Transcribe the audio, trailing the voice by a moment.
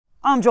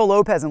I'm Joe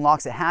Lopez in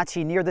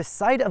Waxahachie near the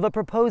site of a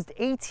proposed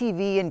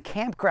ATV and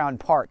campground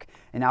park.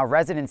 And now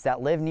residents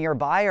that live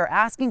nearby are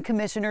asking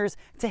commissioners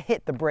to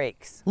hit the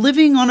brakes.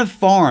 Living on a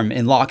farm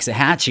in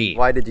Waxahachie.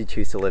 Why did you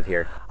choose to live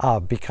here?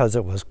 Because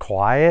it was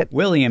quiet.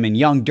 William and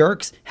young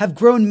Dirks have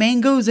grown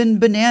mangoes and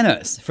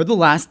bananas for the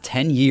last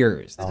 10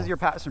 years. This is your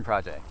passion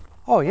project.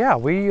 Oh yeah,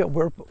 we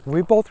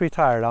both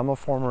retired. I'm a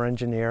former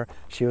engineer.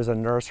 She was a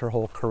nurse her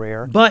whole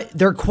career. But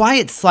their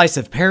quiet slice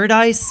of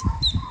paradise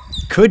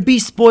could be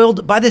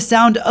spoiled by the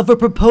sound of a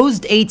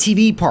proposed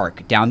ATV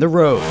park down the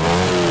road.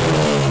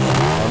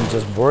 I'm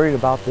just worried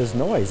about this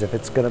noise. If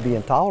it's going to be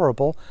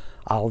intolerable,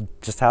 I'll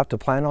just have to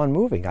plan on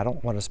moving. I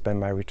don't want to spend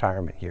my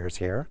retirement years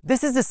here.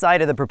 This is the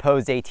site of the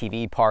proposed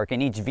ATV park,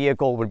 and each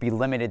vehicle would be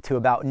limited to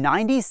about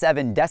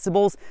 97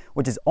 decibels,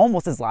 which is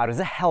almost as loud as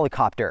a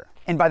helicopter.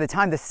 And by the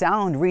time the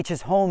sound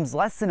reaches homes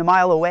less than a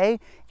mile away,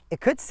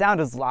 it could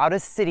sound as loud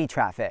as city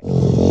traffic.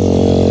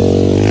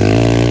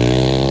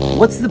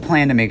 What's the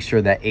plan to make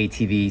sure that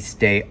ATVs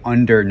stay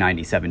under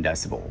 97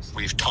 decibels?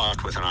 We've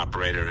talked with an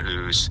operator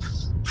who's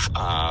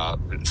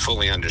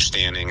fully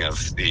understanding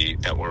of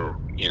that we're,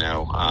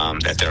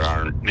 that there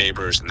are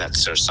neighbors and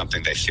that's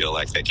something they feel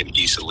like they can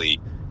easily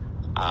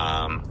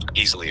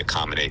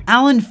accommodate.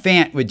 Alan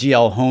Fant with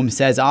GL Homes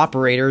says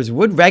operators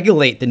would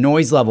regulate the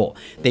noise level.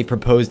 They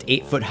proposed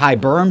 8-foot-high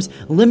berms,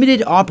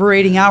 limited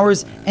operating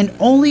hours, and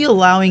only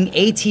allowing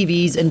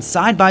ATVs and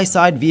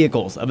side-by-side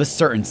vehicles of a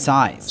certain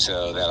size.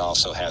 So that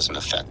also has an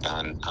effect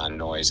on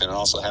noise, and it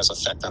also has an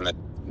effect on the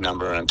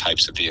number and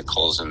types of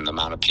vehicles and the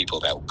amount of people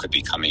that could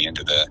be coming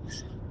into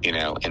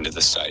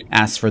the site.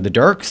 As for the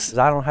Dirks,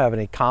 I don't have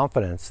any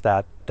confidence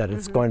that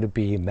it's going to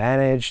be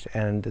managed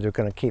and they're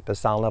going to keep the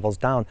sound levels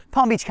down.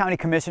 Palm Beach County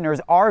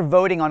commissioners are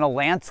voting on a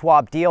land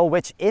swap deal,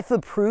 which, if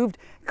approved,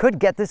 could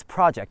get this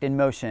project in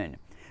motion.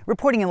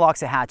 Reporting in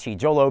Waxahachie,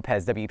 Joe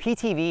Lopez,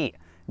 WPTV,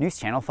 News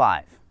Channel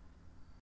 5.